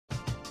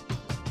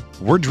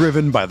We're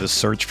driven by the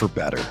search for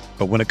better.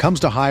 But when it comes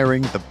to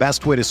hiring, the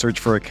best way to search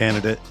for a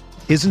candidate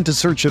isn't to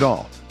search at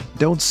all.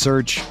 Don't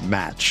search,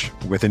 match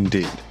with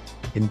Indeed.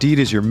 Indeed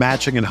is your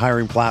matching and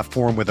hiring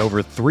platform with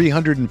over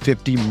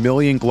 350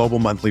 million global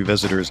monthly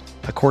visitors,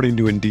 according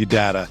to Indeed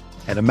data,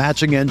 and a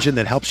matching engine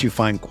that helps you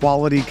find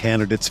quality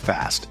candidates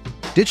fast.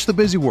 Ditch the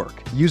busy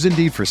work. Use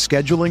Indeed for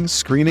scheduling,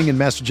 screening, and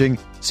messaging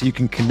so you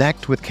can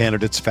connect with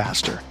candidates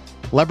faster.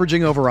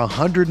 Leveraging over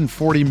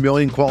 140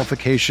 million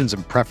qualifications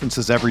and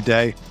preferences every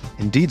day,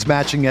 Indeed's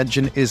matching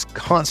engine is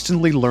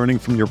constantly learning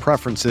from your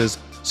preferences,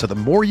 so the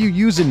more you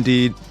use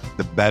Indeed,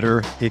 the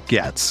better it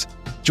gets.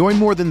 Join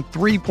more than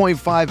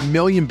 3.5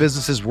 million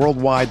businesses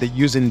worldwide that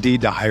use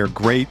Indeed to hire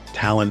great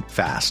talent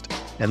fast.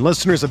 And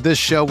listeners of this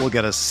show will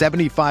get a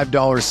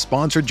 $75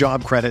 sponsored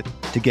job credit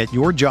to get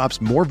your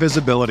jobs more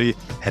visibility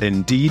at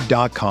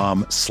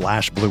Indeed.com/Blue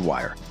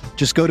Wire.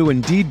 Just go to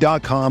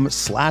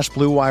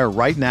Indeed.com/Blue Wire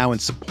right now and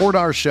support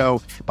our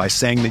show by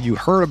saying that you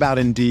heard about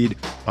Indeed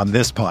on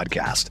this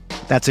podcast.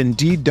 That's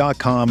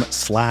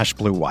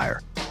Indeed.com/Blue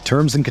Wire.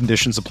 Terms and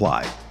conditions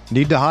apply.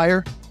 Need to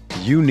hire?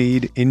 You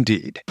need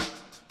Indeed. Do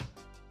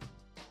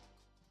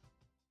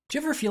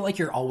you ever feel like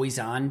you're always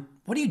on?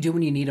 What do you do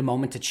when you need a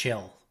moment to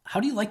chill? How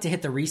do you like to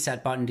hit the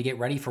reset button to get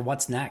ready for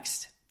what's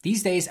next?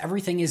 These days,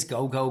 everything is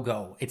go, go,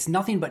 go. It's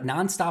nothing but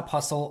nonstop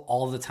hustle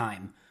all the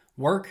time.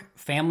 Work,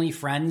 family,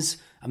 friends,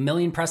 a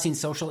million pressing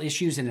social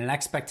issues, and an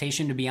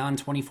expectation to be on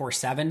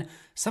 24/7.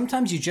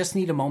 Sometimes you just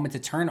need a moment to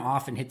turn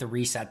off and hit the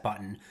reset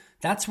button.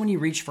 That's when you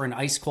reach for an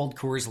ice-cold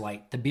Coors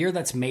Light, the beer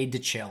that's made to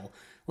chill.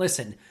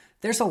 Listen,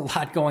 there's a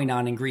lot going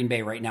on in Green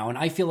Bay right now, and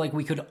I feel like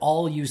we could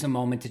all use a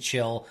moment to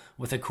chill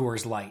with a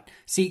Coors Light.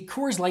 See,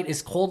 Coors Light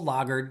is cold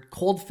lagered,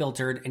 cold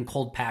filtered, and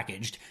cold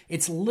packaged.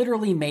 It's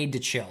literally made to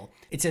chill.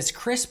 It's as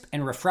crisp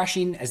and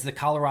refreshing as the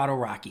Colorado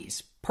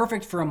Rockies.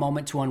 Perfect for a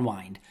moment to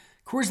unwind.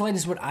 Coors Light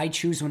is what I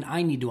choose when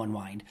I need to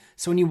unwind.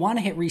 So when you want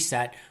to hit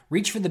reset,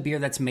 reach for the beer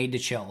that's made to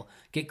chill.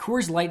 Get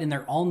Coors Light in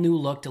their all-new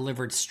look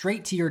delivered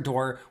straight to your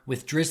door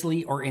with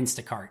Drizzly or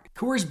Instacart.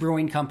 Coors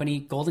Brewing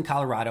Company, Golden,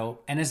 Colorado,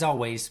 and as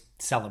always,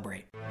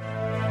 celebrate.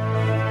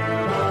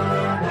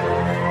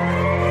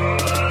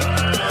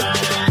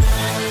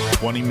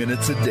 "20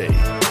 minutes a day,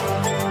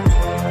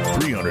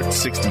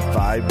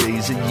 365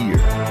 days a year."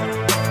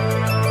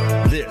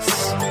 This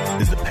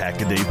is the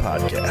Pack-A-Day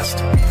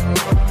Podcast.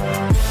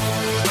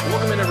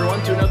 Welcome in,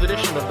 everyone, to another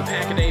edition of the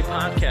Pack-A-Day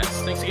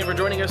Podcast. Thanks again for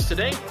joining us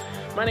today.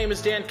 My name is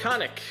Dan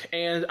Connick,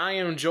 and I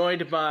am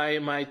joined by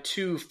my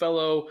two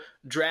fellow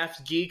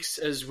draft geeks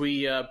as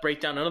we break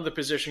down another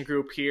position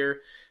group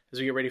here as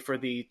we get ready for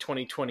the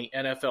 2020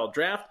 NFL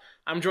Draft.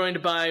 I'm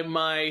joined by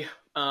my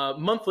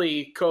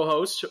monthly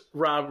co-host,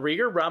 Rob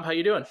Rieger. Rob, how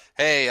you doing?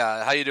 Hey,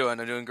 how you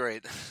doing? I'm doing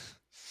great.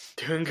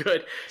 Doing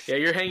good. Yeah,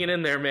 you're hanging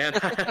in there, man.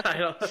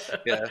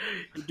 Yeah.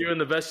 You're doing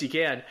the best you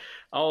can,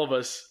 all of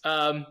us.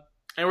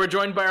 And we're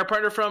joined by our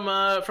partner from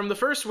the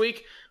first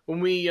week when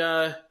we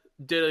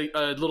did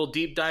a little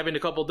deep dive into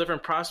a couple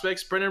different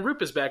prospects. Brendan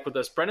Roop is back with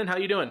us. Brendan, how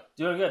you doing?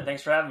 Doing good.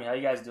 Thanks for having me. How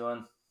you guys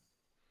doing?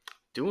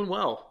 Doing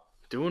well.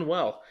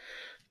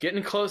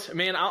 Getting close,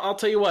 man. I'll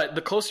tell you what.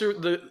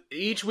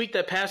 Each week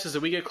that passes, that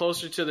we get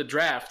closer to the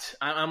draft,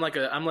 I'm like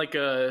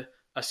a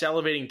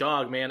salivating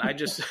dog, man.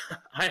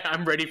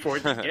 I'm ready for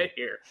it to get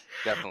here.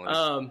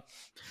 Definitely.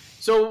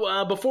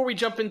 So before we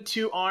jump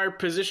into our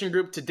position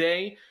group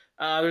today,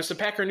 there's some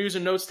Packer news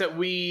and notes that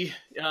we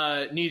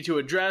need to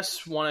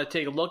address, want to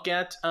take a look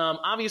at.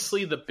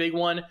 Obviously, the big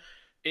one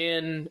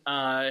in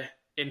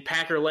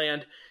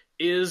Packerland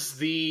is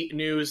the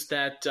news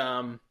that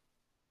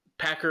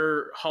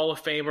Packer Hall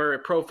of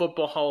Famer, Pro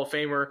Football Hall of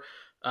Famer,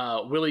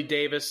 Willie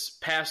Davis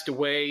passed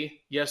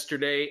away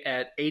yesterday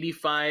at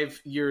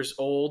 85 years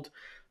old.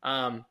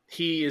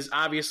 He is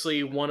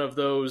obviously one of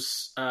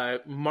those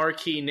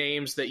marquee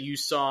names that you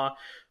saw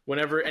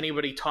whenever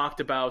anybody talked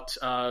about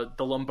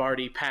the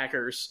Lombardi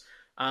Packers.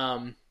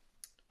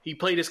 He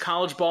played his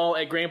college ball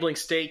at Grambling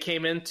State,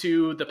 came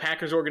into the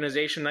Packers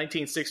organization in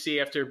 1960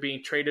 after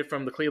being traded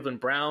from the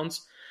Cleveland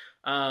Browns.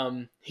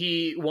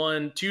 He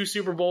won 2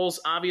 Super Bowls,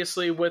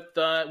 obviously, with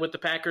the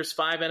Packers,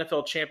 5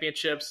 NFL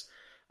championships,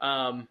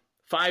 5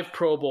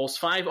 Pro Bowls,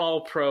 5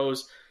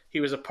 All-Pros. He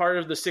was a part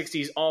of the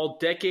 60s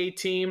All-Decade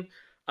team.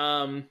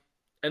 And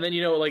then,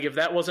 if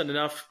that wasn't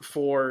enough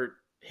for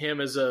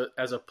him as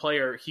a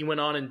player, he went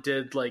on and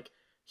did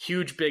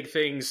huge big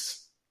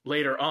things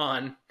later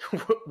on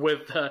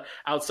with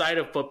outside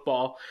of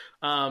football.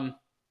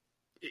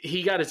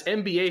 He got his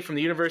MBA from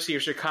the University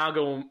of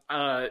Chicago.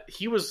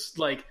 He was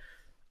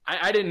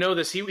I didn't know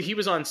this. He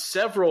was on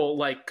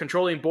several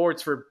controlling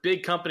boards for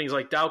big companies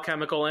like Dow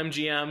Chemical,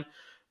 MGM,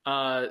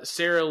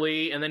 Sara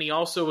Lee, and then he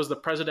also was the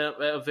president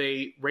of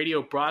a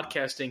radio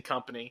broadcasting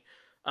company.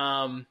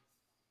 And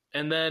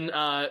then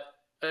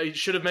I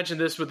should have mentioned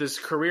this with his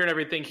career and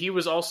everything. He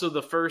was also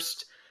the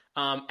first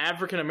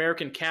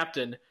African-American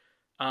captain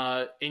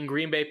in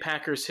Green Bay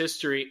Packers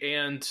history.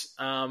 And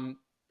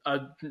a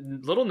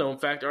little-known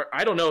fact, or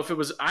I don't know if it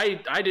was – I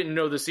didn't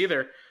know this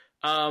either.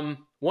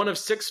 One of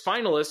 6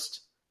 finalists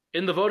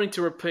in the voting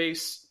to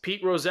replace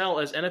Pete Rozelle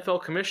as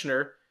NFL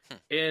commissioner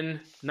in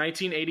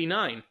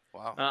 1989.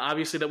 Wow.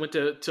 Obviously, that went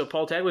to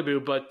Paul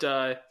Tagliabue, but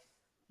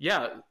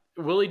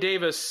Willie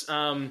Davis,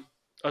 a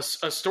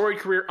storied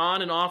career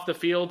on and off the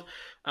field.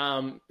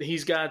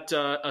 He's got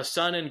a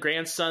son and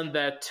grandson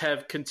that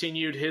have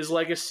continued his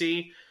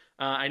legacy.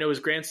 I know his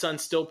grandson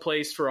still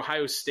plays for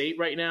Ohio State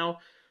right now,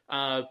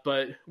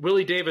 but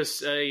Willie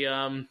Davis,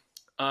 a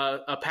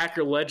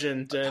Packer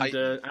legend and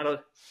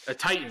a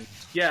Titan.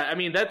 Yeah, I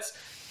mean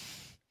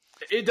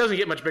it doesn't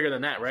get much bigger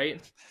than that, right?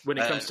 When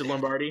it comes to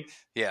Lombardi.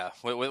 Yeah,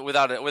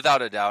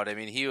 without a doubt. I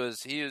mean, he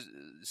was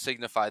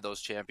signified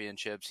those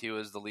championships. He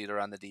was the leader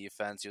on the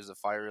defense. He was a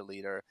fire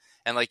leader,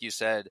 and like you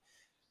said,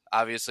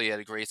 obviously had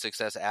a great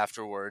success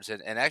afterwards,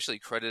 and actually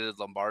credited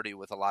Lombardi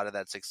with a lot of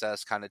that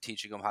success, kind of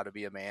teaching him how to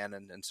be a man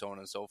and so on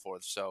and so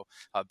forth. So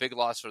a big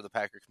loss for the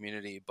Packer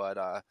community, but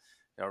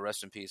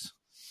rest in peace.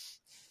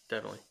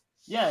 Definitely.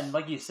 Yeah, and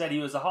like you said, he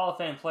was a Hall of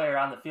Fame player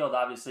on the field,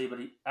 obviously, but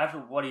after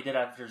what he did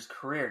after his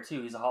career,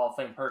 too, he's a Hall of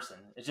Fame person.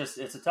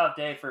 It's a tough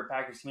day for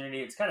Packers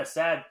community. It's kind of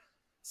sad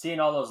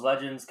seeing all those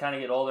legends kind of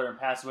get older and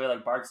pass away,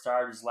 like Bart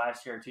Starr just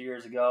last year or 2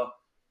 years ago.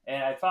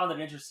 And I found it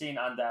interesting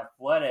on The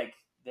Athletic,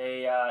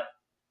 they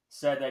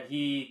said that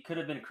he could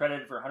have been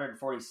credited for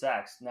 140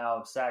 sacks.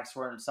 Now, sacks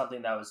weren't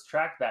something that was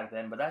tracked back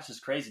then, but that's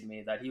just crazy to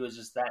me that he was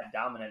just that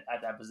dominant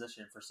at that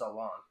position for so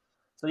long.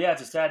 So, yeah,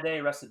 it's a sad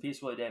day. Rest in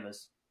peace, Willie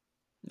Davis.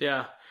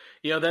 Yeah.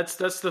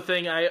 That's the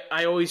thing.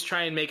 I always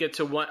try and make it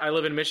to one. I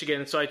live in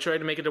Michigan, so I try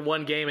to make it to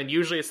one game, and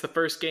usually it's the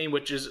first game,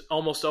 which is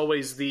almost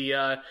always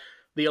the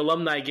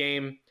alumni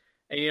game.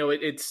 And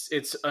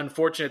it's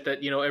unfortunate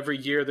that every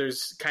year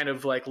there's kind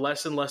of like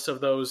less and less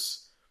of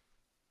those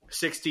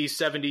 60s,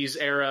 70s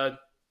era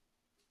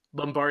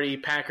Lombardi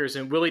Packers.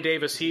 And Willie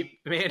Davis, he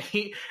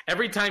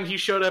every time he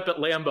showed up at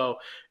Lambeau,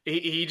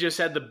 he just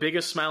had the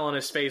biggest smile on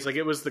his face. Like,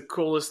 it was the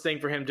coolest thing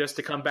for him just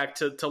to come back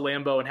to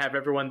Lambeau and have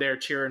everyone there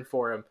cheering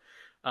for him.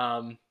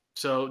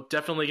 So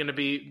definitely going to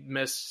be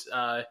missed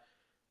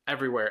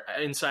everywhere,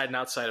 inside and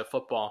outside of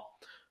football.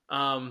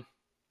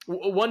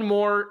 One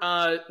more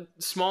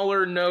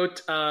smaller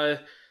note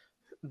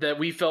that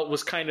we felt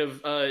was kind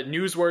of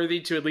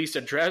newsworthy to at least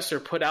address or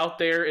put out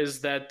there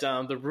is that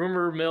the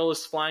rumor mill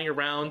is flying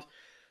around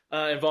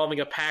involving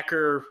a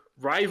Packer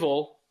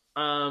rival.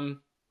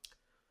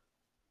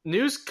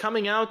 News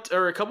coming out,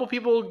 or a couple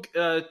people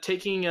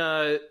taking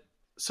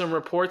some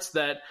reports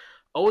that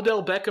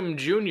Odell Beckham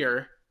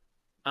Jr.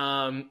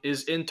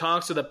 Is in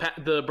talks. So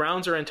the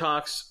Browns are in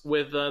talks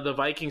with the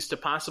Vikings to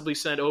possibly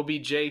send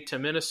OBJ to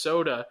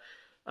Minnesota.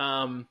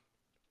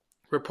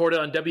 Reported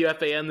on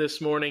WFAN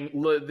this morning.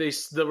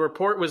 The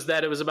report was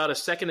that it was about a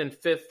 2nd and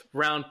 5th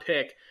round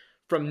pick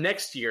from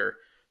next year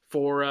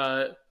for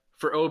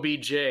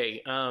OBJ.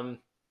 I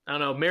don't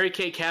know. Mary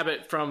Kay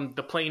Cabot from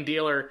the Plain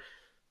Dealer,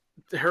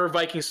 her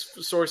Vikings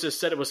sources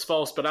said it was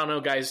false, but I don't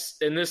know, guys.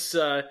 In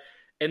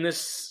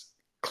this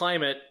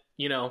climate,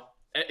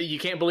 you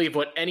can't believe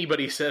what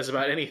anybody says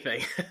about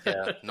anything.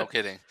 Yeah, no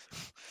kidding.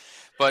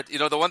 But,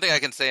 the one thing I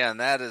can say on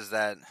that is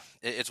that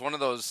it's one of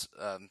those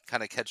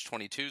kind of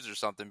catch-22s or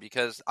something,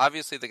 because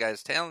obviously the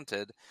guy's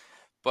talented,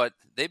 but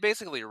they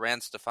basically ran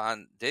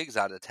Stephon Diggs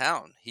out of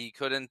town. He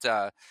couldn't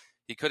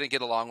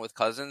get along with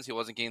Cousins. He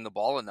wasn't getting the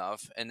ball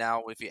enough. And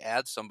now if you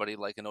add somebody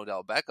like an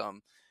Odell Beckham,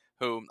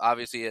 who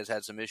obviously has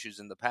had some issues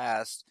in the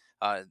past,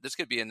 this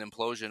could be an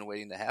implosion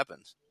waiting to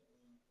happen.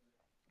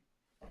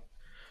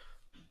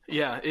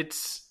 Yeah,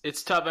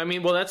 it's tough. I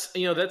mean, well, that's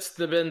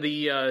been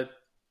the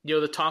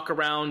talk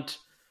around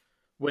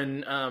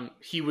when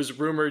he was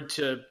rumored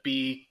to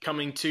be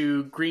coming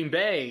to Green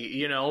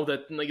Bay.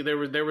 That like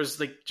there was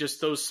like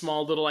just those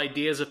small little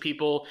ideas of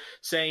people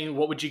saying,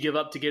 "What would you give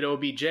up to get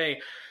OBJ?"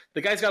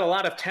 The guy's got a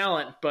lot of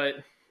talent, but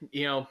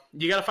you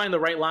got to find the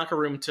right locker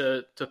room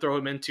to throw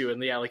him into.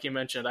 And yeah, like you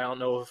mentioned, I don't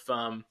know if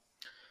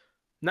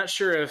not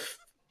sure if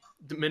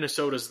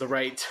Minnesota's the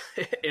right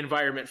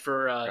environment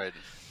for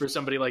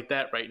somebody like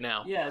that right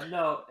now. Yeah,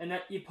 no, and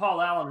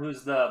Paul Allen,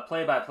 who's the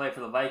play-by-play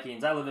for the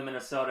Vikings, I live in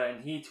Minnesota,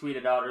 and he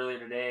tweeted out earlier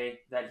today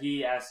that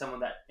he asked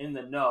someone that in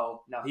the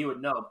know. Now he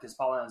would know because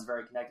Paul Allen's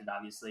very connected,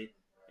 obviously,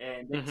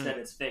 and they said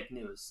it's fake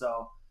news.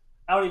 So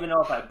I don't even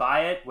know if I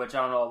buy it, which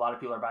I don't know a lot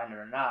of people are buying it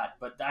or not.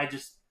 But I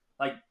just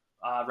like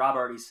Rob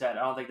already said,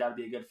 I don't think that would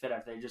be a good fit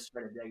if they just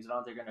traded Diggs. I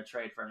don't think they're going to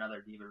trade for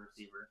another diva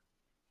receiver.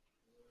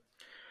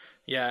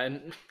 Yeah,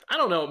 and I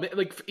don't know,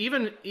 like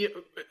even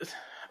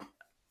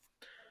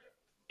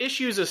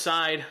issues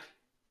aside,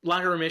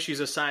 locker room issues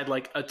aside,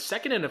 like a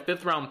 2nd and a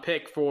 5th round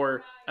pick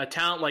for a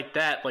talent like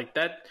that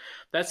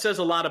says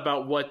a lot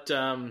about what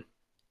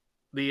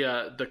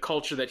the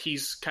culture that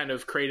he's kind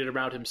of created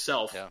around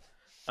himself.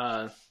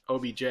 Yeah.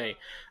 OBJ.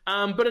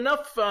 But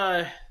enough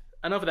of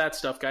that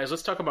stuff, guys.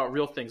 Let's talk about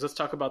real things. Let's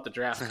talk about the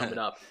draft coming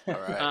up. All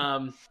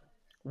right.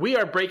 We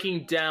are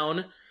breaking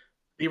down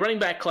the running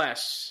back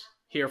class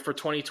here for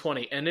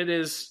 2020, and it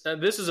is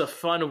this is a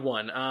fun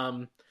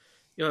one.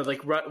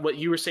 Like what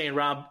you were saying,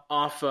 Rob,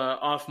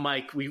 off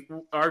mic.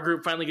 Our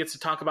group finally gets to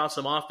talk about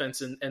some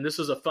offense, and this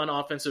is a fun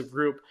offensive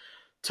group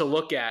to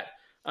look at.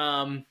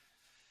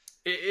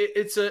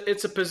 It's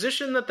a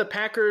position that the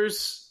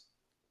Packers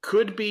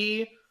could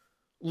be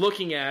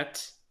looking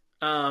at,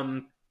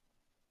 obviously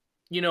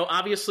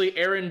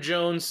Aaron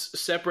Jones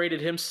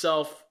separated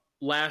himself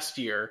last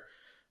year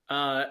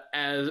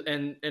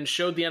and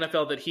showed the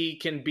NFL that he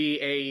can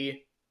be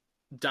a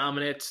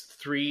dominant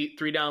three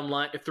down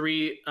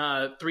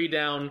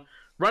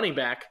running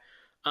back,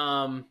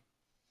 and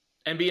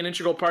be an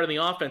integral part of the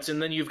offense.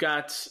 And then you've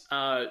got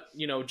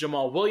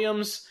Jamal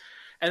Williams,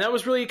 and that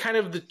was really kind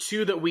of the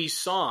two that we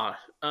saw.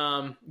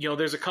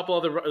 There's a couple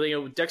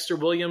other, Dexter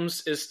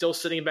Williams is still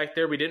sitting back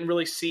there. We didn't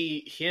really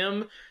see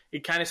him.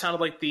 It kind of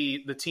sounded like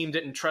the team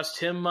didn't trust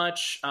him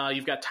much.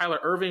 You've got Tyler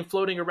Irving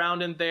floating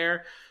around in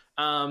there.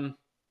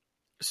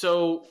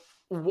 So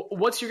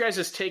what's your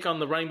guys' take on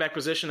the running back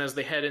position as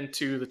they head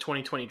into the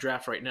 2020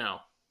 draft right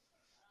now?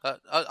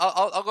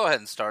 I'll go ahead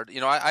and start.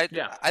 I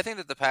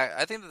think that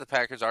I think that the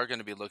Packers are going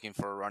to be looking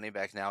for a running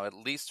back now, at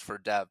least for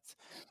depth.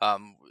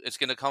 It's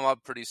going to come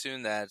up pretty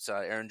soon that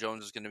Aaron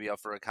Jones is going to be up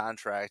for a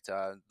contract.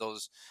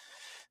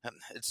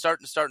 It's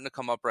starting to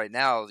come up right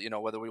now.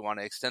 Whether we want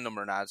to extend them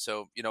or not.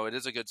 So it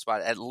is a good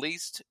spot, at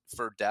least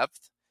for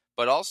depth,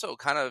 but also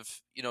kind of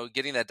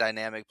getting that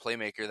dynamic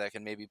playmaker that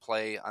can maybe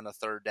play on a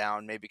third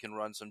down, maybe can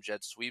run some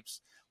jet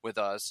sweeps with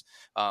us,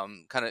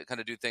 kind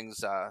of do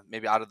things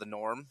maybe out of the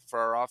norm for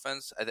our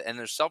offense. And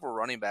there's several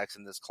running backs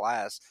in this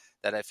class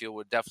that I feel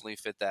would definitely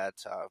fit that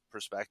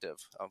perspective.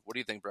 What do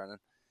you think, Brendan?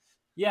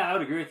 Yeah, I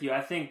would agree with you. I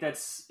think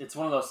it's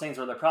one of those things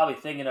where they're probably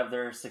thinking of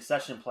their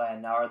succession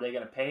plan. Now, are they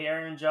going to pay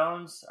Aaron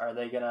Jones? Are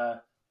they going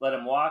to let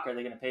him walk? Are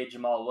they going to pay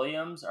Jamal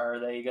Williams? Or are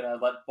they going to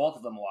let both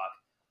of them walk?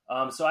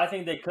 So I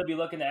think they could be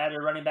looking to add a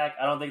running back.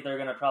 I don't think they're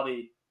going to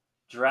probably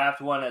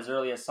draft one as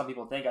early as some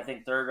people think. I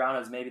think third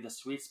round is maybe the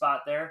sweet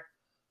spot there.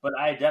 But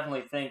I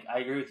definitely think, I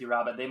agree with you,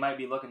 Rob, that they might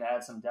be looking to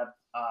add some depth,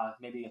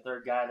 maybe a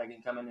third guy that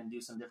can come in and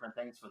do some different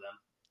things for them.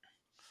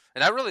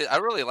 And I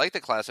really like the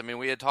class. I mean,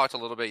 we had talked a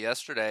little bit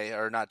yesterday,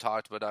 or not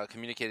talked, but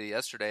communicated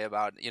yesterday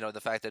about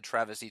the fact that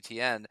Travis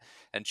Etienne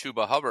and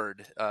Chuba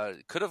Hubbard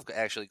could have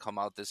actually come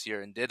out this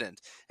year and didn't.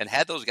 And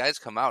had those guys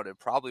come out, it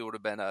probably would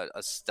have been a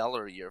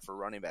stellar year for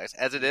running backs.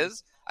 As it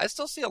is, I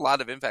still see a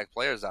lot of impact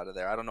players out of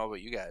there. I don't know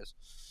about you guys.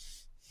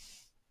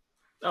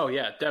 Oh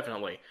yeah,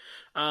 definitely.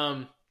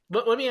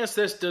 But let me ask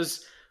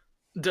this: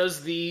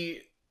 Does the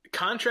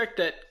contract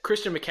that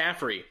Christian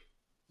McCaffrey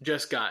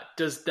just got,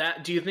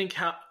 do you think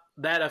how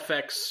that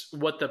affects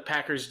what the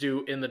Packers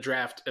do in the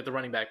draft at the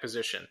running back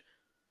position?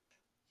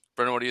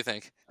 Brendan, what do you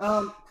think?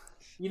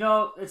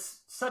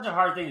 It's such a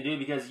hard thing to do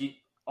because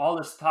all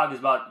this talk is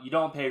about you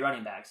don't pay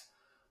running backs.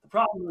 The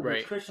problem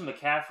with Christian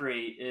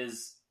McCaffrey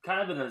is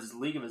kind of in his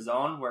league of his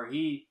own, where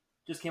he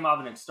just came off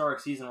an historic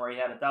season where he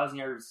had 1,000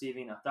 yards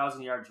receiving,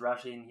 1,000 yards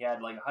rushing. He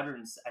had like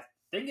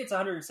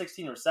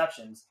 116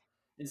 receptions.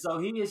 And so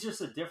he is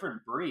just a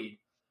different breed.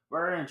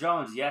 Where Aaron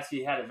Jones, yes,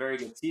 he had a very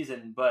good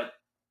season, but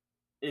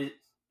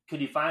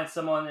could you find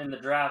someone in the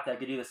draft that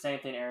could do the same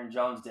thing Aaron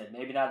Jones did?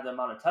 Maybe not the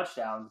amount of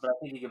touchdowns, but I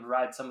think he could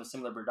provide some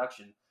similar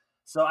production.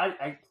 So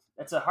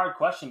it's a hard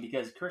question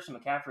because Christian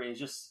McCaffrey is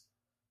just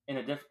in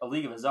a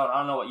league of his own. I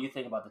don't know what you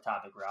think about the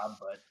topic, Rob,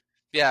 but...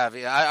 Yeah,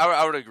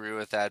 I would agree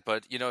with that,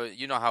 but you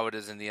know how it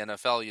is in the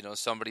NFL.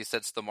 Somebody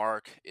sets the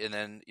mark, and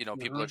then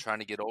people are trying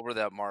to get over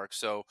that mark.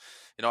 So,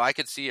 I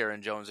could see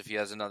Aaron Jones, if he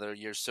has another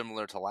year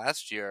similar to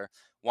last year,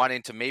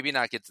 wanting to maybe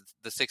not get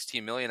the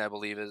 $16 million, I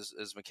believe is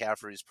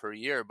McCaffrey's per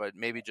year, but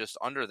maybe just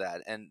under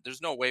that. And there's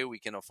no way we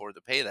can afford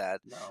to pay that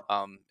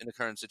in the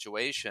current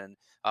situation.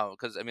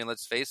 Because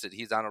let's face it,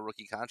 he's on a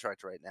rookie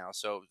contract right now,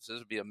 so this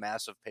would be a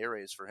massive pay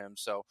raise for him.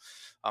 So,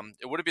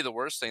 it wouldn't be the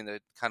worst thing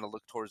to kind of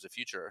look towards the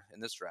future in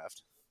this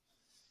draft.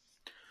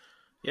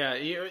 Yeah,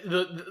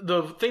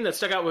 the thing that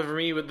stuck out with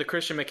me with the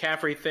Christian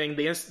McCaffrey thing,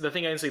 the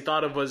thing I instantly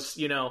thought of was,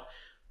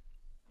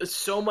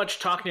 so much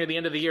talk near the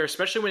end of the year,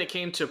 especially when it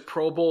came to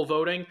Pro Bowl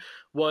voting,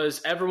 was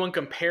everyone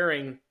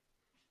comparing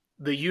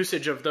the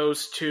usage of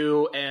those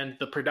two and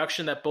the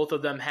production that both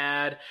of them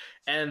had,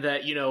 and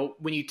that,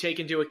 when you take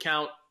into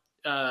account,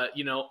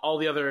 all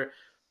the other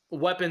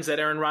weapons that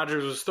Aaron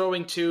Rodgers was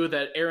throwing to,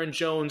 that Aaron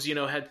Jones,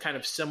 had kind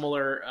of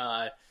similar,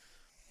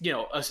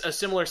 a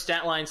similar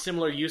stat line,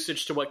 similar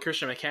usage to what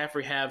Christian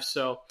McCaffrey have.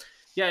 So,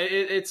 yeah,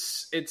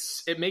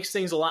 it makes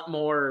things a lot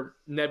more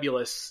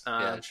nebulous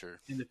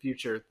in the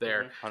future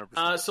there.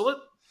 100%.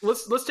 So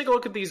let's take a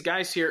look at these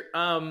guys here.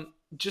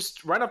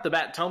 Just right off the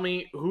bat, tell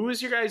me, who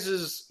is your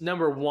guys'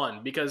 number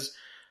one? Because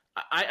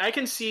I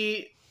can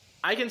see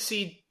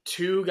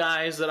two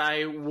guys that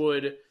I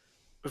would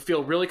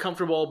feel really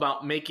comfortable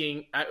about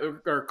making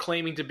or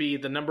claiming to be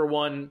the number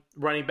one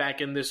running back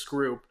in this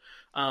group.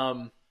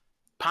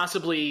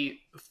 Possibly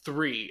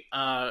three.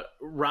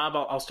 Rob,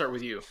 I'll start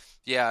with you.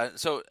 Yeah,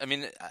 so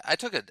I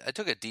took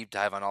a deep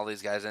dive on all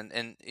these guys, and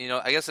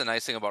I guess the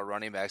nice thing about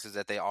running backs is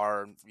that they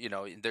are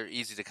they're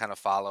easy to kind of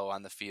follow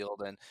on the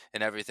field and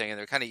everything, and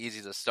they're kind of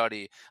easy to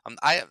study.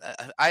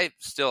 I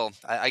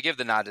give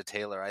the nod to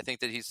Taylor. I think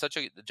that he's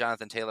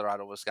Jonathan Taylor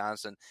out of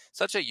Wisconsin,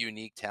 such a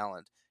unique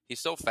talent. He's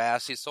so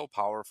fast, he's so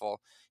powerful.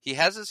 He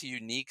has this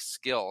unique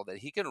skill that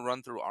he can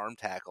run through arm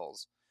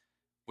tackles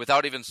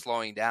without even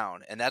slowing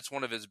down. And that's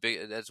one of his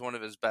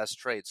best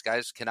traits.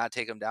 Guys cannot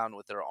take him down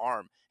with their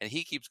arm, and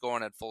he keeps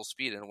going at full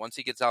speed. And once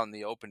he gets out in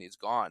the open, he's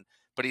gone.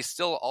 But he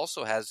still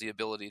also has the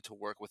ability to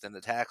work within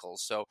the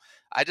tackles. So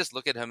I just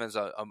look at him as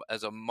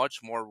a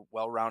much more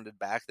well-rounded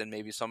back than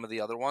maybe some of the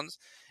other ones.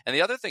 And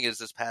the other thing is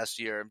this past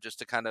year, just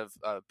to kind of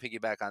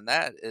piggyback on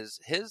that, is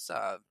his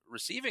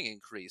receiving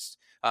increased.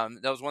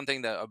 That was one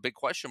thing that a big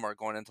question mark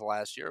going into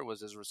last year was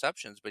his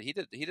receptions, but he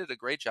did a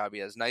great job. He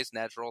has nice,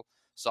 natural,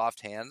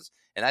 soft hands,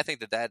 and I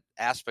think that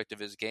aspect of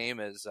his game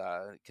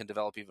can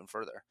develop even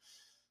further.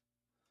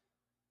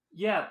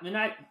 Yeah, and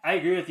I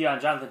agree with you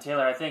on Jonathan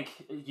Taylor. I think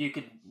you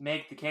could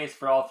make the case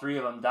for all three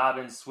of them,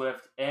 Dobbins,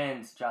 Swift,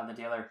 and Jonathan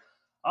Taylor.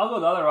 I'll go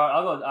the other route.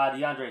 I'll go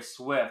DeAndre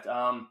Swift.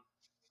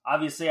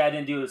 Obviously, I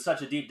didn't do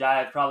such a deep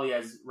dive probably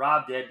as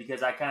Rob did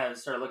because I kind of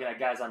started looking at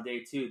guys on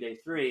day 2, day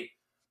 3.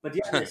 But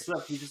DeAndre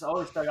Swift, he just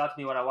always started out to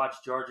me when I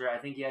watched Georgia. I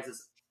think he has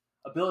this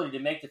ability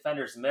to make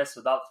defenders miss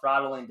without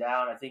throttling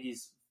down. I think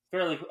he's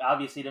fairly –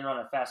 obviously, he didn't run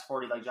a fast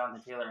 40 like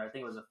Jonathan Taylor. I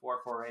think it was a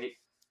 4.48.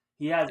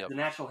 He has the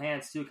natural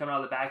hands, too, coming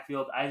out of the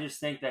backfield. I just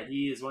think that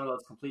he is one of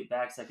those complete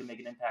backs that can make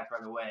an impact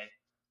right away.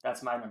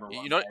 That's my number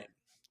one.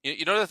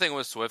 You know the thing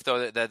with Swift,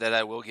 though, that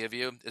I will give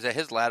you, is that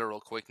his lateral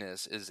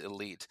quickness is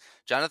elite.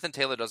 Jonathan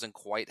Taylor doesn't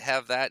quite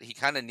have that. He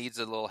kind of needs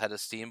a little head of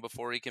steam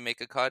before he can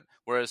make a cut,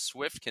 whereas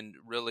Swift can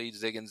really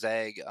zig and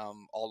zag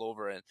all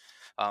over it,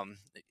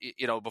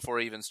 before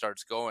he even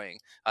starts going.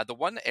 The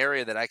one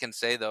area that I can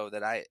say, though,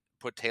 that I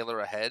put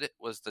Taylor ahead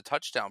was the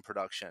touchdown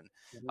production,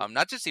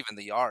 not just even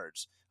the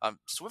yards.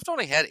 Swift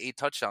only had 8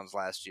 touchdowns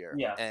last year.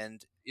 Yeah.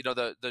 And,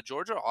 the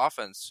Georgia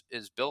offense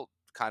is built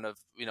kind of,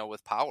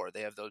 with power.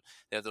 They have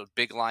those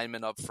big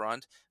linemen up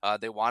front.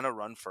 They want to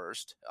run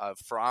first.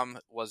 Fromm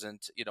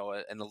wasn't,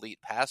 an elite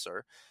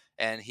passer,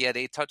 and he had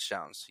 8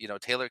 touchdowns.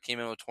 Taylor came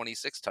in with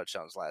 26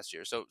 touchdowns last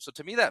year. So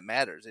to me, that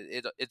matters.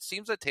 It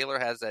seems that Taylor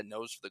has that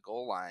nose for the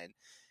goal line,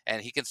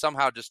 and he can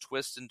somehow just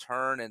twist and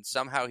turn, and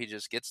somehow he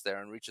just gets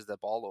there and reaches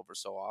that ball over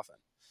so often.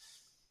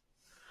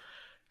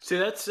 See,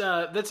 that's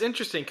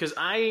interesting because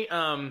I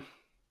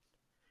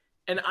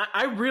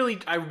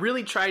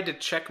really tried to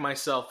check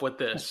myself with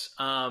this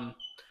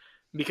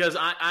because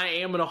I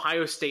am an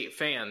Ohio State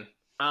fan,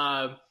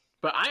 but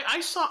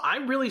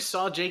I really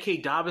saw J.K.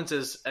 Dobbins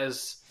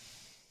as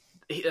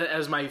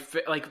my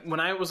when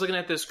I was looking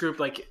at this group,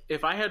 like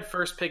if I had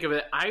first pick of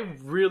it, I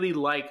really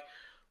like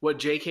what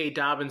J.K.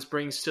 Dobbins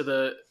brings to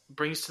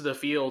the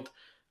field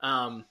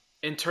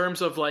in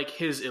terms of like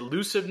his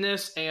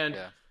elusiveness and.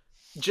 Yeah.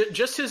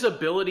 Just his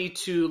ability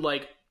to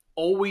like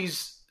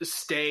always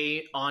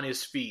stay on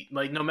his feet.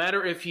 Like no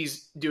matter if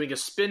he's doing a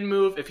spin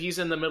move, if he's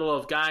in the middle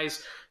of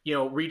guys,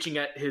 reaching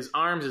at his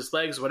arms, his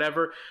legs,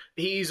 whatever,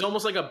 he's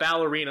almost like a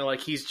ballerina. Like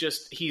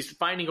he's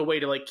finding a way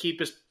to like keep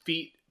his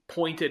feet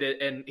pointed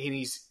and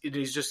he's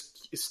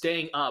just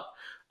staying up.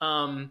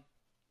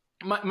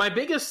 My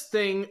biggest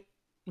thing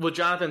with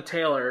Jonathan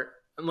Taylor,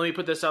 and let me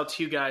put this out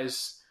to you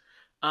guys,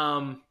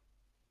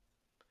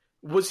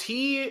 was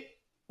he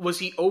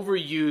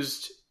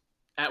overused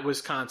at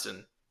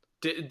Wisconsin?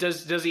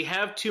 Does he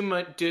have too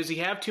much? Does he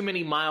have too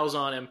many miles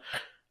on him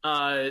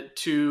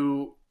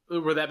to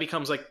where that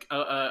becomes like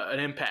an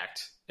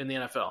impact in the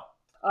NFL?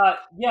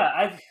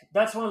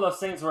 That's one of those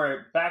things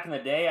where back in the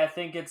day, I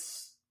think that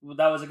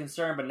was a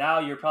concern, but now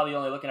you're probably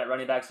only looking at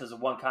running backs as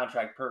one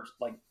contract.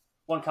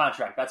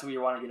 That's what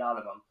you want to get out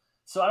of them.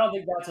 So I don't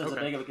think that's as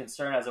big of a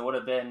concern as it would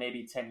have been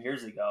maybe 10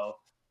 years ago.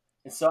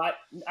 And so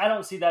I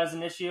don't see that as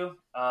an issue.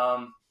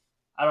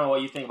 I don't know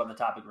what you think about the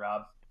topic,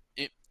 Rob.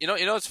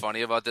 What's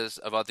funny about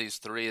these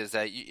three is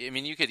that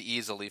you could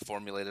easily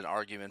formulate an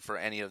argument for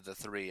any of the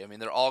three. I mean,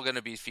 they're all going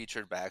to be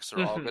featured backs.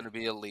 They're all going to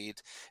be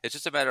elite. It's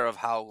just a matter of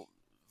how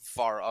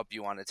far up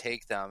you want to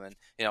take them, and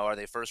are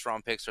they first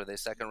round picks? Are they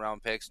second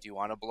round picks? Do you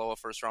want to blow a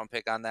first round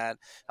pick on that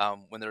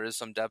when there is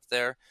some depth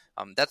there?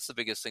 That's the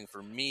biggest thing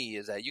for me,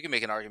 is that you can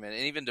make an argument,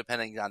 and even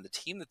depending on the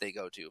team that they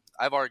go to,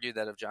 I've argued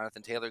that if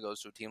Jonathan Taylor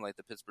goes to a team like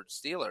the Pittsburgh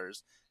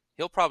Steelers,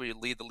 he'll probably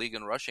lead the league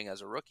in rushing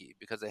as a rookie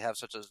because they have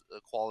such a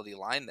quality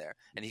line there,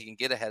 and he can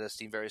get ahead of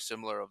steam very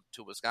similar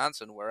to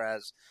Wisconsin.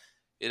 Whereas,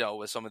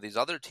 with some of these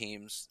other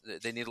teams,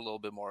 they need a little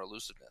bit more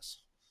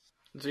elusiveness.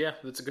 So yeah,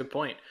 that's a good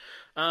point.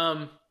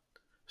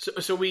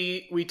 So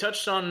we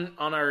touched on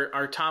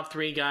our top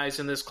 3 guys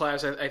in this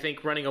class. I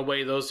think running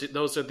away, those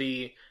are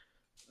the,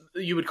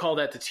 you would call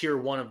that the tier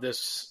 1 of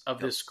this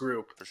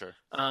group for sure.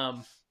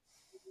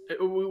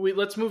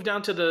 Let's move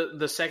down to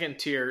the second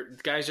tier,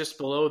 guys just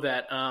below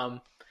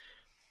that.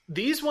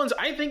 These ones,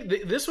 I think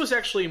this was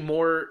actually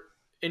more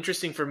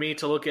interesting for me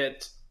to look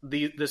at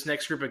this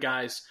next group of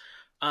guys,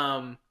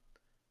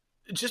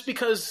 just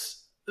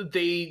because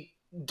they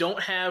don't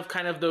have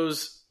kind of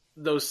those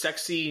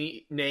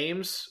sexy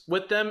names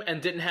with them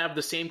and didn't have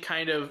the same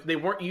kind of, they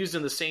weren't used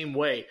in the same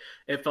way.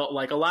 It felt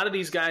like a lot of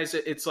these guys,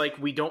 it's like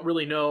we don't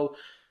really know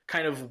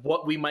kind of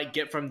what we might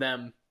get from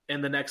them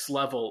in the next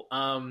level.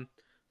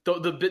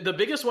 The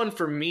biggest one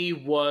for me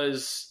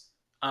was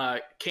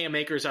Cam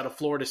Akers out of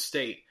Florida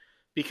State,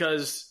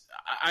 because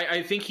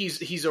I think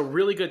he's a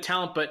really good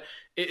talent, but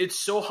it's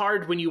so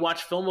hard when you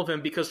watch film of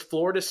him because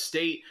Florida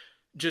State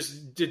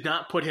just did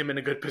not put him in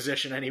a good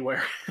position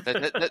anywhere.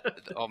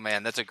 Oh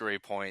man, that's a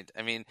great point.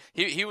 I mean,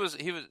 he was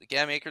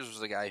Cam Akers was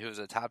the guy who was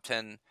a top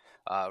 10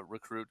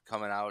 recruit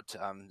coming out.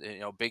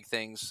 Big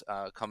things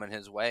coming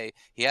his way.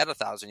 He had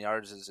 1,000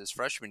 yards his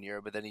freshman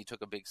year, but then he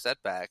took a big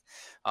setback.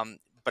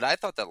 But I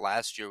thought that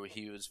last year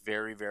he was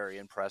very, very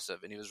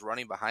impressive, and he was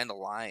running behind a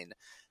line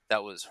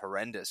that was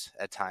horrendous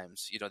at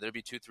times. There'd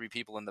be 2-3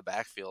 people in the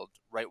backfield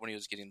right when he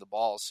was getting the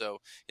ball. So,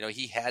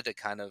 he had to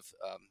kind of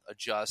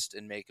adjust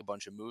and make a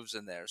bunch of moves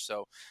in there.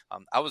 So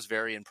I was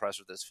very impressed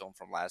with this film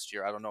from last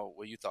year. I don't know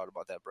what you thought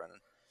about that, Brennan.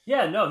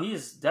 Yeah, no,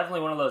 he's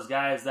definitely one of those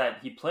guys that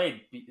he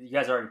played, you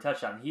guys already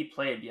touched on, he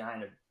played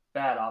behind a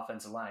bad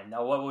offensive line.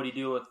 Now, what would he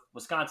do with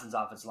Wisconsin's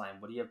offensive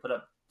line? Would he have put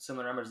up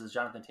similar numbers as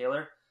Jonathan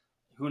Taylor?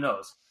 Who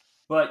knows?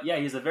 But yeah,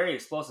 he's a very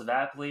explosive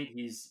athlete.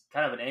 He's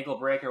kind of an ankle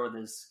breaker with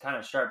his kind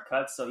of sharp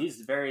cuts. So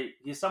he's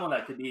someone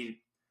that could be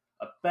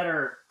a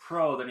better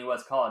pro than he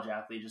was college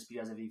athlete just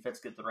because if he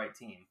fits good the right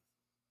team.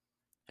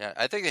 Yeah,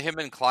 I think him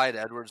and Clyde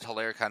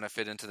Edwards-Helaire kind of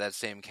fit into that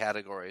same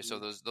category. So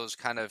those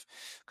kind of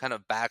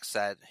backs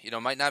that,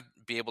 might not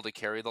be able to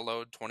carry the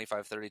load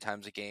 25, 30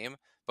 times a game,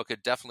 but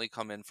could definitely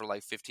come in for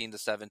like 15 to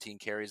 17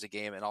 carries a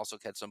game and also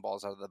catch some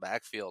balls out of the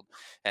backfield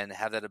and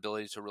have that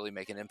ability to really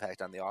make an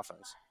impact on the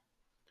offense.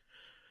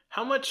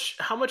 How much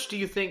do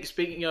you think,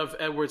 speaking of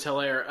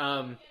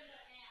Edwards-Helaire,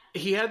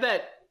 he had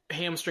that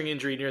hamstring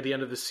injury near the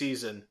end of the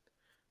season.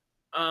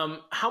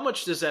 How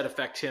much does that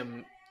affect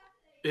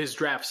his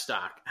draft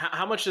stock?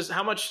 How much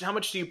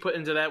do you put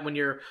into that when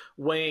you're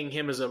weighing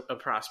him as a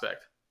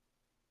prospect?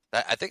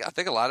 I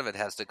think a lot of it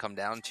has to come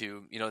down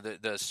to,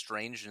 the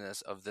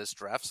strangeness of this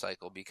draft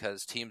cycle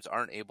because teams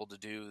aren't able to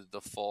do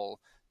the full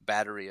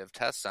battery of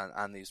tests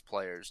on these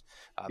players.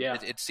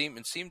 It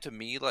seemed to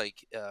me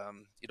like,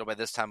 by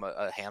this time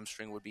a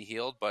hamstring would be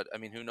healed, but I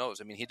mean, who knows?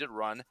 I mean, he did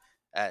run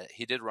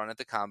at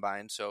the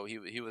combine, so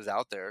he was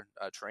out there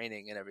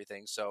training and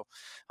everything. So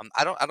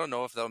I don't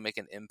know if that'll make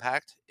an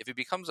impact. If it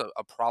becomes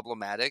a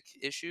problematic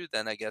issue,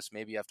 then I guess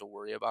maybe you have to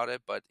worry about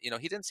it. But he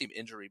didn't seem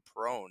injury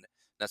prone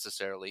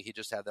necessarily. He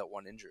just had that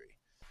one injury.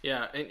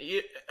 Yeah, and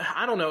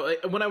I don't know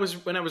when I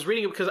was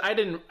reading it because I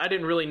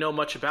didn't really know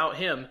much about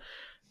him,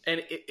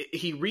 and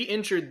he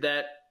re-injured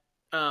that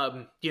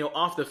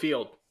off the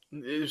field.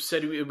 It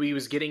said he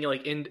was getting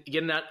in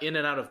and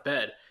out of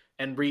bed.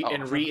 And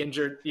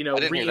re-injured,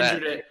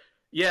 re-injured it.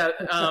 Yeah.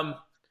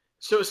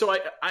 So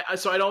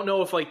I don't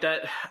know if like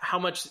that, how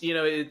much,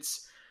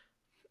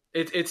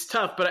 it's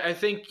tough, but I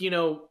think,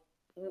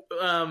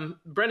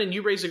 Brendan,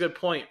 you raised a good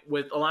point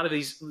with a lot of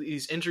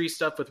these injury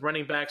stuff with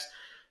running backs.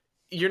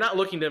 You're not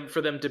looking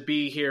for them to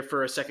be here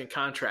for a second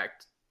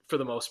contract for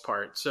the most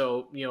part.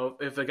 So,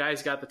 if a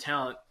guy's got the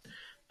talent,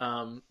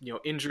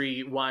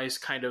 injury wise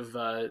kind of,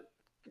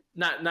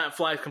 not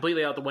flies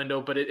completely out the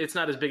window, but it's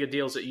not as big a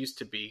deal as it used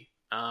to be.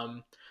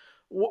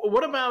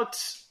 What about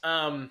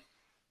out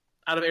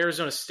of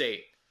Arizona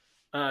State,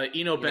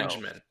 Eno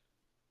Benjamin?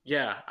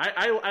 Yeah,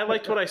 I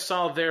liked what I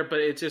saw there, but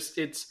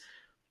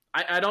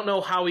I don't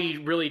know how he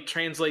really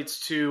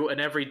translates to an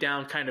every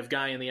down kind of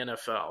guy in the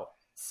NFL.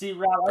 See,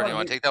 Rob, do you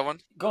want to take that one?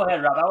 Go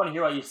ahead, Rob. I want to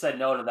hear why you said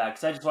no to that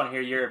because I just want to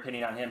hear your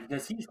opinion on him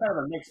because he's kind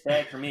of a mixed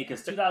bag for me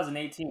because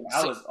 2018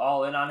 I was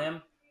all in on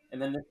him,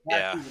 and then this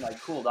past season I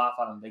cooled off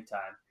on him big time.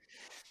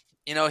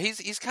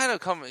 He's kind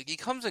of he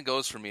comes and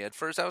goes for me. At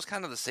first, I was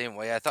kind of the same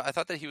way. I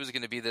thought that he was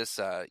going to be this,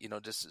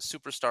 just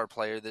superstar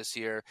player this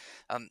year.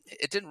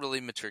 It didn't really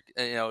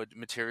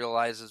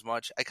materialize as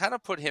much. I kind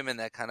of put him in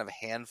that kind of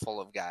handful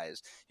of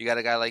guys. You got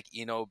a guy like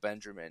Eno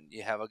Benjamin.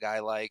 You have a guy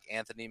like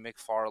Anthony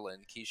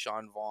McFarland,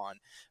 Keyshawn Vaughn.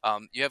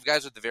 You have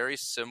guys with very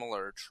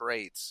similar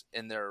traits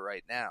in there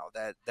right now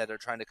that are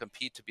trying to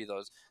compete to be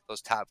those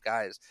top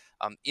guys.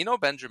 Eno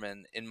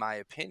Benjamin, in my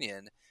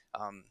opinion,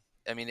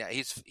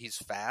 he's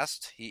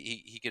fast.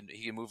 He can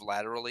move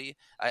laterally.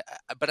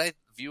 But I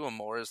view him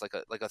more as like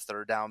a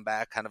third down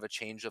back, kind of a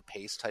change of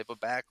pace type of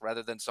back,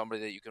 rather than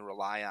somebody that you can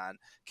rely on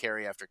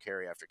carry after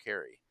carry after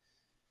carry.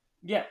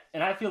 Yeah,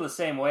 and I feel the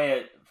same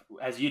way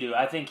as you do.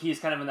 I think he's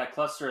kind of in that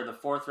cluster of the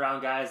fourth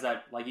round guys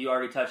that, like you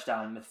already touched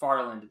on,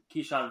 McFarland,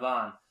 Keyshawn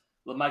Vaughn,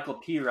 Michael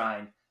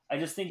Pirine. I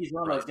just think he's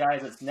one of those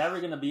guys that's never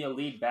going to be a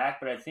lead back,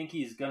 but I think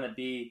he's going to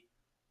be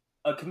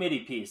a committee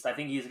piece. I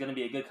think he's going to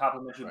be a good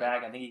complementary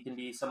back. I think he can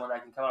be someone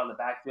that can come out of the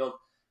backfield.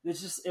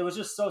 It was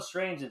just so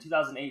strange in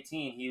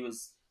 2018. He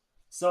was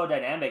so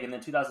dynamic, and then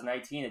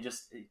 2019 it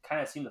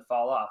kind of seemed to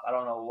fall off. I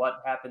don't know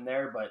what happened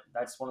there, but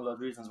that's one of those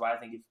reasons why I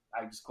think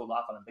I just cooled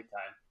off on him big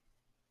time.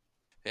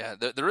 Yeah,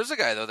 there is a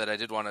guy though that I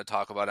did want to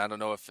talk about. I don't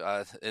know if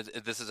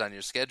this is on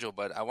your schedule,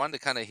 but I wanted to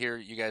kind of hear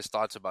you guys'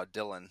 thoughts about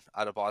Dylan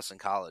out of Boston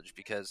College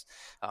because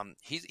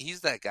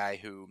he's that guy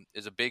who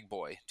is a big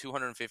boy,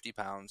 250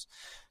 pounds.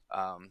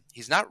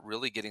 He's not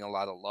really getting a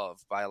lot of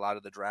love by a lot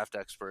of the draft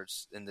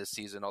experts in this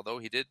season, although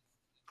he did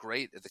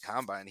great at the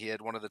combine. He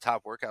had one of the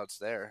top workouts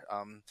there.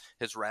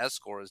 His RAS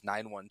score is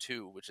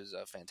 912, which is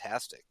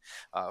fantastic,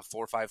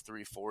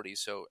 4.53 40.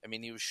 So, I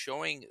mean, he was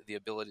showing the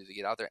ability to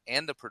get out there,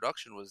 and the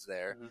production was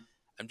there. Mm-hmm.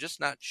 I'm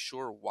just not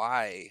sure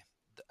why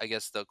I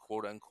guess the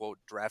quote unquote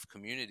draft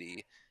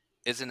community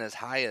isn't as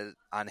high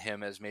on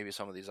him as maybe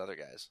some of these other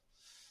guys.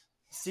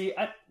 See,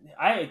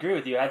 I agree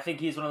with you. I think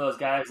he's one of those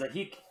guys that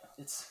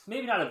it's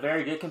maybe not a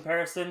very good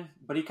comparison,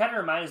 but he kind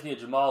of reminds me of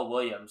Jamal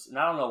Williams, and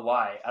I don't know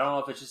why. I don't know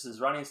if it's just his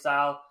running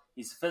style.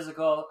 He's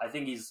physical. I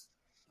think he's,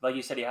 like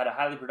you said, he had a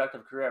highly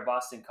productive career at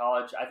Boston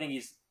College. I think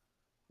he's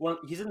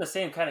in the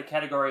same kind of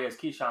category as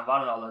Keyshawn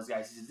Vaughn and all those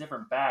guys. He's a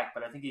different back,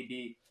 but I think he'd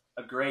be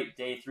a great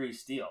day 3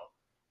 steal.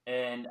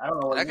 And I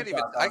don't know what I could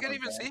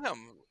even see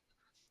him.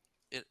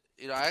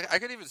 I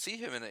could even see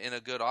him in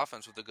a good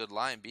offense with a good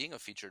line, being a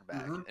featured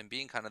back and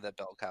being kind of that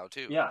bell cow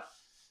too. Yeah.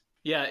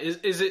 Yeah,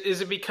 is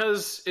it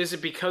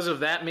because of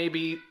that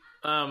maybe?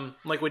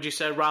 Like what you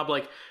said, Rob.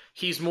 Like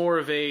he's more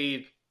of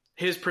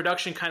his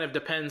production kind of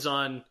depends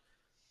on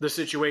the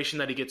situation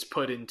that he gets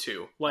put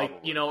into. Like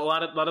Probably. a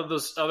lot of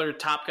those other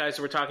top guys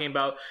that we're talking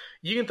about,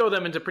 you can throw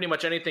them into pretty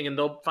much anything and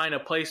they'll find a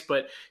place.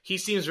 But he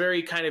seems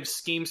very kind of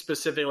scheme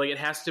specific. Like it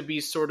has to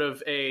be sort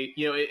of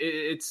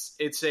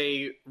it's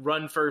a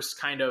run first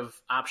kind of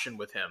option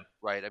with him.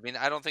 Right. I mean,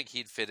 I don't think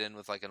he'd fit in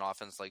with like an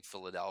offense like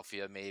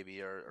Philadelphia,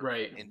 maybe, or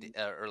Right.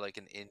 or like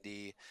an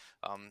Indy.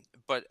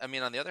 But I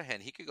mean, on the other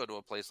hand, he could go to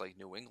a place like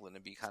New England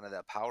and be kind of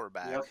that power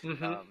back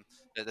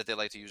that they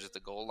like to use at the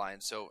goal line.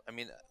 So, I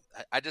mean,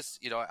 I just,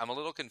 I'm a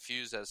little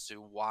confused as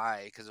to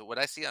why, because what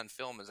I see on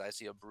film is I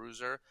see a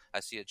bruiser, I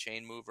see a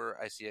chain mover,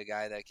 I see a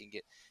guy that can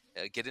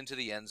get into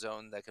the end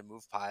zone, that can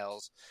move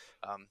piles,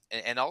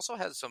 and also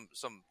has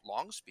some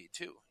long speed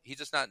too. He's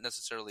just not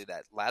necessarily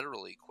that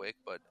laterally quick,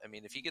 but I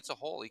mean, if he gets a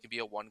hole, he can be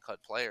a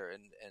one-cut player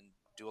and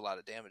do a lot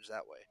of damage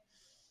that way.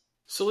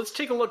 So let's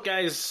take a look,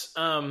 guys,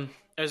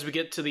 as we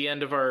get to the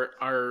end of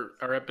our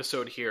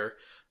episode here.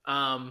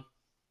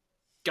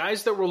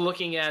 Guys that we're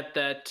looking at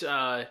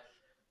that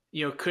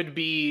could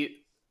be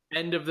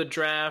end of the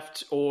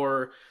draft,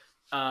 or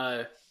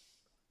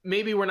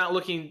maybe we're not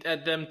looking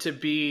at them to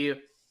be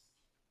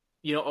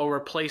a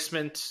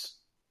replacement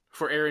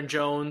for Aaron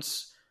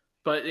Jones,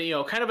 but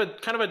kind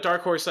of a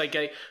dark horse like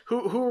guy.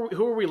 Who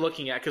are we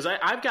looking at? Because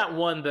I've got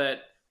one that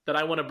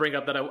I want to bring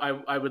up that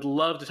I would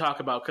love to talk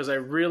about, because I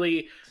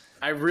really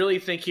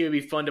think he would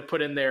be fun to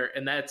put in there,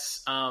 and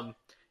that's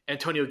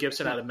Antonio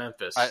Gibson out of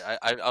Memphis.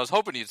 I was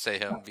hoping you'd say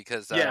him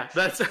because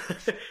that's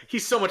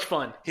he's so much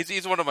fun.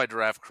 He's one of my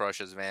draft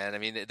crushes, man. I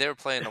mean, they were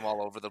playing him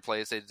all over the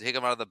place. They'd take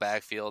him out of the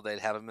backfield. They'd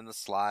have him in the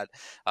slot.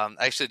 I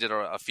actually did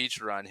a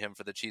feature on him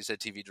for the Cheesehead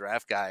TV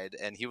Draft Guide,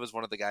 and he was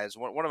one of the guys,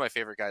 one of my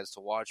favorite guys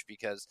to watch,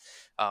 because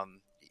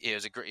he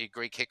was a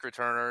great kick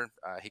returner.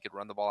 He could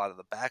run the ball out of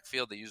the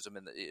backfield. They used him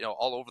in the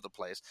all over the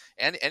place,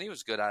 and he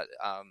was good out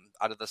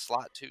of the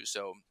slot too.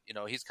 So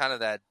he's kind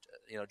of that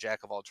jack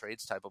of all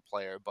trades type of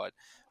player, but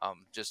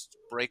just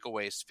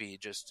breakaway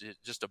speed, just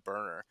a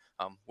burner.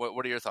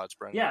 What are your thoughts,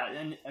 Brendan? Yeah,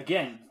 and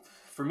again,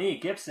 for me,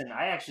 Gibson,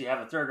 I actually have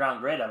a 3rd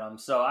round grade on him,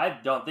 so I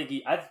don't think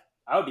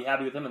I would be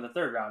happy with him in the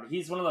 3rd round.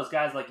 He's one of those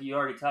guys, like you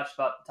already talked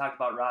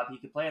about, Rob. He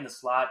could play in the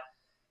slot.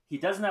 He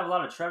doesn't have a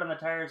lot of tread on the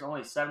tires,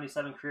 only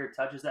 77 career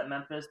touches at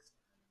Memphis.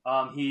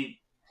 He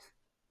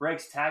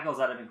breaks tackles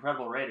at an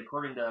incredible rate.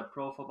 According to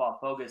Pro Football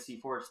Focus, he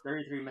forced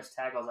 33 missed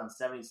tackles on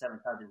 77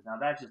 touches. Now,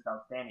 that's just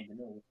outstanding to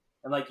me.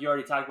 And like you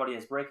already talked about, he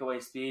has breakaway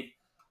speed.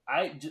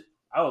 I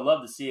would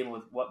love to see him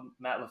with what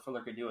Matt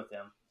LaFleur could do with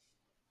him.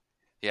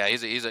 Yeah,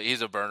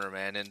 he's a burner,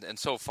 man, and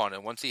so fun.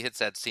 And once he hits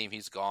that seam,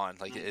 he's gone.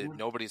 Like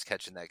nobody's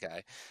catching that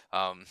guy.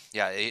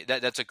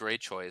 That's a great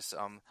choice.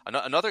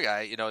 Another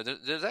guy,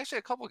 there's actually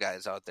a couple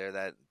guys out there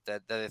that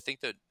I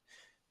think that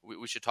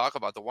we should talk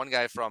about. The one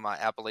guy from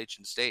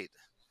Appalachian State,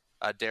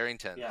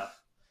 Darrington. Yeah.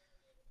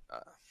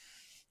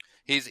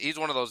 He's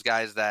one of those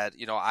guys that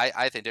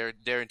I think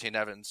Darrington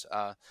Evans,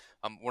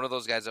 one of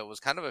those guys that was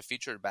kind of a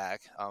featured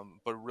back,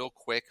 but real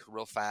quick,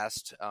 real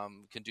fast,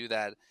 can do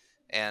that.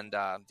 And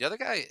the other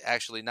guy,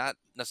 actually not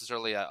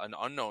necessarily an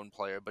unknown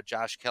player, but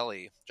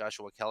Joshua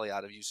Kelly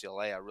out of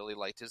UCLA. I really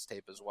liked his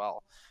tape as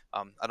well.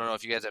 I don't know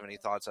if you guys have any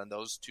thoughts on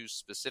those two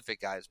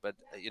specific guys, but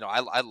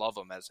I love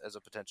them as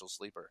a potential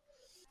sleeper.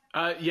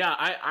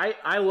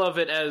 I love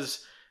it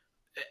as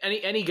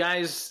any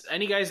guys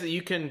that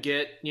you can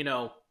get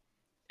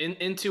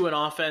into an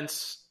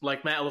offense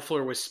like Matt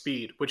LaFleur with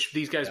speed, which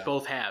these guys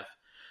both have.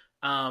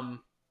 I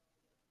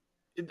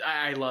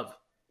love.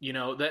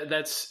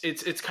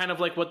 It's kind of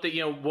like what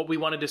what we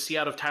wanted to see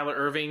out of Tyler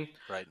Irving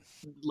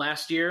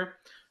last year.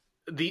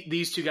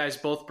 These two guys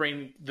both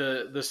bring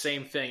the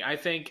same thing. I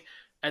think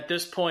at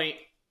this point,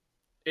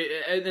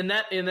 in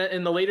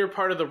the later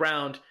part of the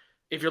round,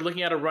 if you're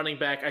looking at a running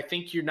back, I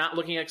think you're not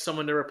looking at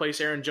someone to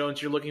replace Aaron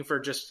Jones. You're looking for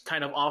just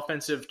kind of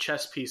offensive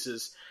chess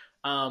pieces.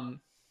 And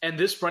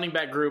this running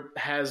back group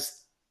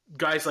has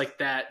guys like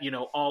that,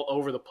 all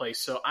over the place.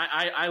 So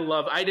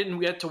I didn't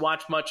get to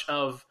watch much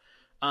of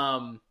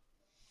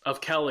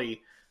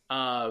Kelly,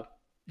 but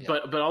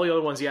all the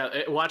other ones,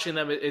 watching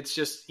them, it's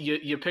just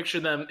you picture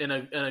them in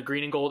a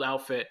green and gold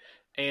outfit,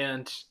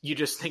 and you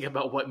just think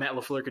about what Matt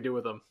LaFleur could do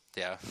with them.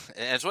 Yeah,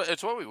 and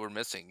it's what we were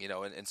missing,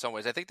 in some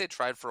ways. I think they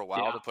tried for a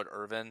while to put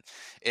Irvin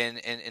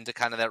into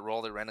kind of that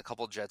role. They ran a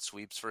couple jet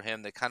sweeps for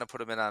him. They kind of put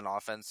him in on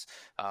offense,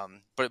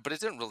 but it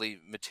didn't really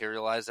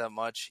materialize that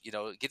much.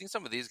 Getting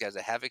some of these guys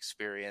that have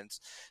experience,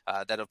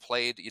 that have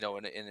played,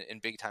 in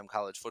big time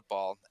college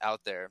football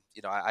out there.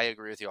 I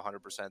agree with you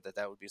 100%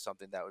 that would be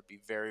something that would be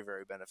very,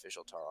 very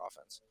beneficial to our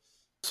offense.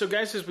 So,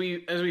 guys, as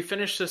we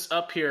finish this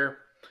up here,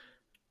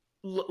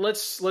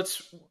 let's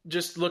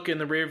just look in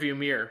the rearview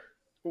mirror.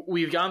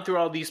 We've gone through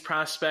all these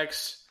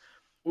prospects.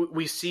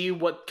 We see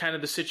what kind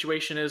of the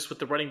situation is with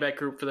the running back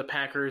group for the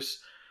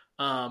Packers.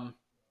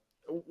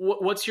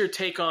 What's your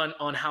take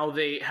on how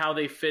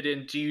they fit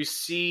in? Do you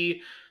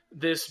see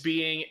this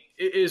being,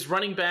 is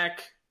running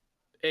back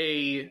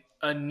a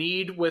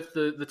need with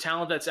the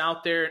talent that's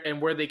out there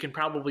and where they can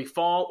probably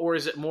fall, or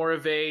is it more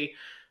of a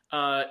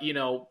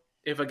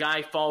if a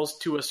guy falls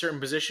to a certain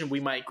position,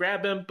 we might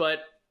grab him, but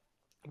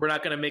we're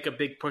not going to make a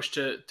big push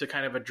to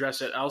kind of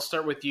address it? I'll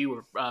start with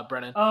you,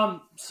 Brennan.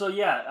 So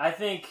yeah, I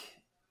think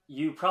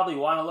you probably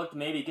want to look to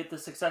maybe get the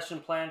succession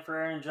plan for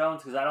Aaron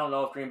Jones, because I don't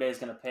know if Green Bay is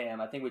going to pay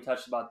him. I think we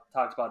talked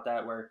about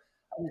that, where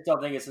I just don't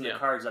think it's in the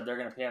cards that they're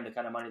going to pay him the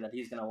kind of money that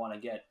he's going to want to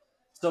get.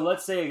 So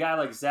let's say a guy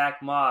like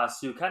Zach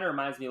Moss, who kind of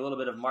reminds me a little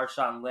bit of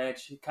Marshawn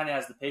Lynch, who kind of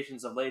has the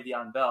patience of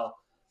Le'Veon Bell.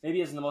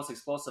 Maybe isn't the most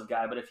explosive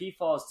guy, but if he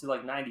falls to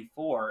like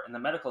 94 and the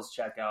medicals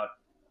check out,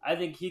 I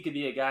think he could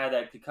be a guy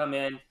that could come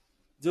in,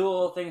 do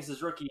little things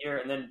his rookie year,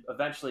 and then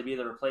eventually be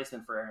the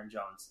replacement for Aaron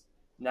Jones.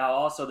 Now,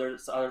 also,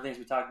 there's other things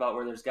we talked about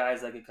where there's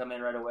guys that could come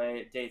in right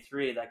away at day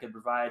 3 that could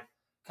provide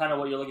kind of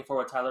what you're looking for,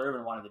 what Tyler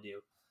Ervin wanted to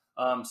do.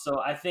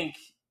 So I think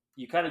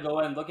you kind of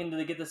go in looking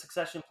to get the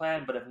succession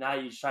plan, but if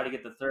not, you just try to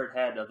get the third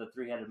head of the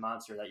 3-headed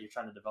monster that you're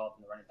trying to develop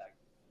in the running back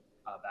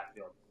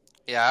backfield.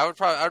 Yeah, I would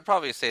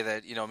probably say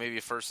that, maybe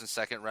first and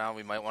second round,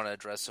 we might want to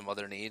address some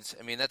other needs.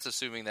 I mean, that's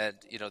assuming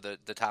that,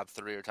 the top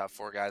 3 or top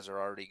 4 guys are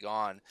already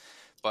gone.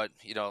 But,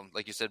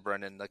 like you said,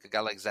 Brendan, like a guy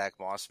like Zach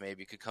Moss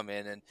maybe could come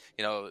in and,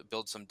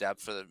 build some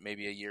depth for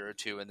maybe a year or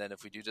two. And then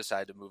if we do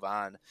decide to move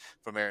on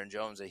from Aaron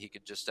Jones, that he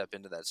could just step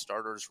into that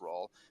starter's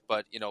role.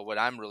 But, what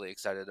I'm really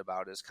excited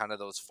about is kind of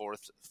those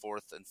fourth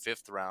and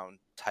fifth round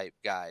type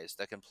guys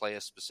that can play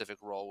a specific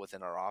role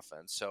within our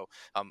offense. So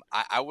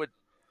I would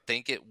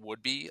think it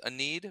would be a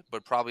need,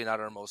 but probably not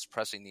our most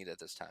pressing need at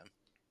this time.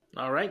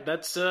 All right,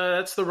 that's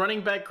the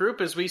running back group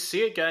as we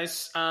see it,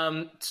 guys.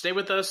 Stay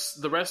with us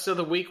the rest of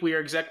the week. We are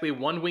exactly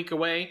 1 week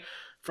away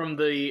from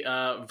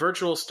the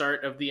virtual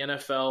start of the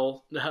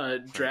NFL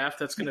draft.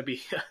 That's going to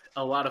be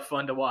a lot of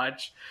fun to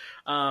watch.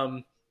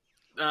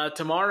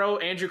 Tomorrow,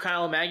 Andrew,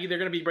 Kyle, and Maggie, they're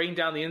going to be breaking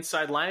down the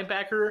inside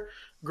linebacker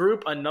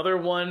group, another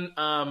one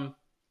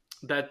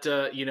that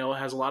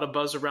has a lot of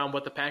buzz around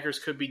what the Packers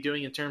could be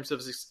doing in terms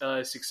of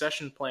a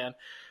succession plan.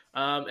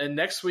 And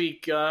next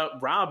week,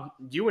 Rob,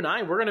 you and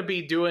I, we're going to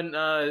be doing,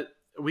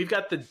 we've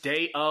got the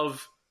day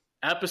of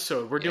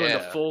episode. We're doing the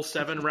full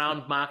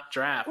 7-round mock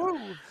draft.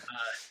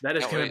 That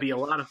is going to be a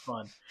lot of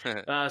fun.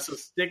 So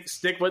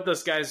stick with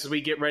us, guys, as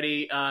we get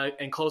ready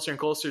and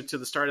closer to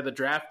the start of the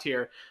draft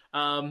here.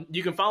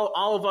 You can follow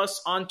all of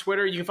us on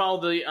Twitter. You can follow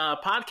the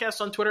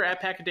podcast on Twitter at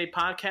Pack a Day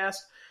Podcast.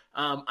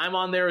 I'm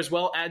on there as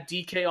well at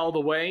DK All the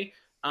Way.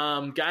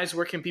 Guys,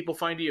 where can people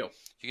find you?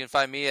 You can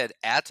find me at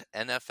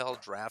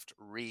NFL Draft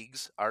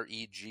Regs,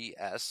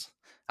 R-E-G-S,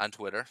 on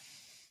Twitter.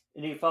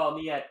 And you can follow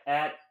me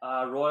at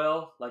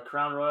Royal, like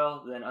Crown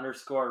Royal, then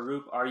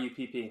 _Roop,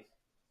 R-U-P-P.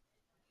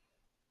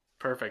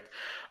 Perfect.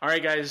 All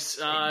right, guys.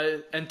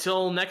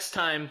 Until next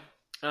time,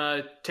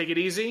 take it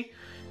easy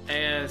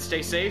and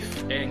stay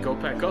safe, and go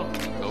Pack Go.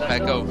 Go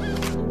Pack Go.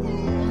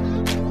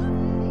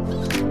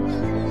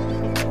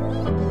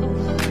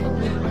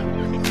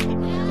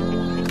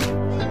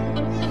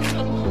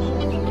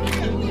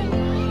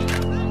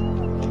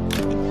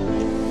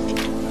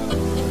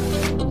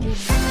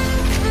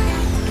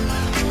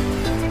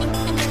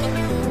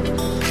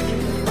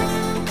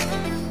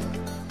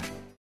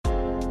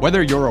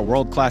 Whether you're a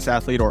world-class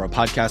athlete or a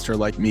podcaster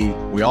like me,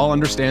 we all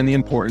understand the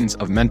importance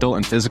of mental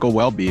and physical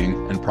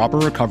well-being and proper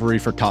recovery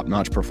for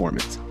top-notch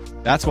performance.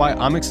 That's why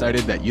I'm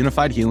excited that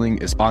Unified Healing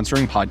is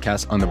sponsoring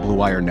podcasts on the Blue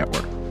Wire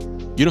Network.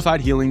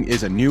 Unified Healing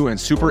is a new and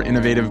super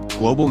innovative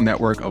global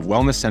network of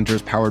wellness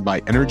centers powered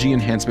by Energy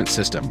Enhancement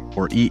System,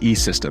 or EE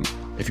System.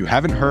 If you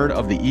haven't heard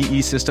of the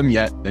EE System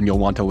yet, then you'll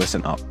want to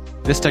listen up.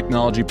 This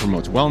technology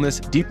promotes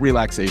wellness, deep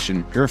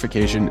relaxation,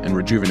 purification, and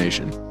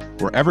rejuvenation.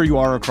 Wherever you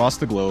are across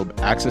the globe,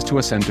 access to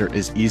a center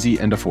is easy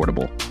and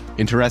affordable.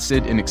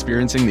 Interested in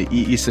experiencing the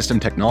EE System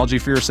technology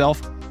for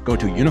yourself? Go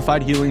to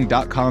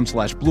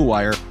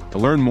unifiedhealing.com/bluewire to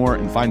learn more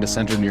and find a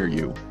center near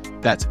you.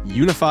 That's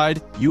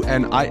unified,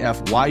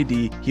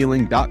 UNIFYD,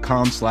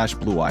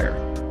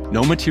 healing.com/bluewire.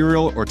 No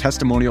material or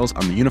testimonials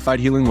on the Unified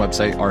Healing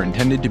website are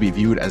intended to be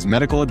viewed as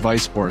medical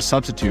advice or a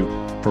substitute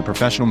for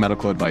professional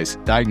medical advice,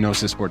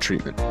 diagnosis, or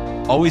treatment.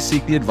 Always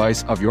seek the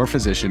advice of your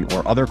physician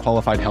or other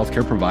qualified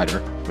healthcare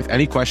provider with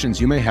any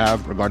questions you may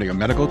have regarding a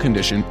medical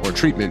condition or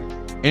treatment,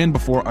 and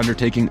before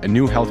undertaking a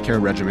new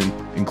healthcare regimen,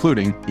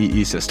 including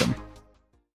EE System.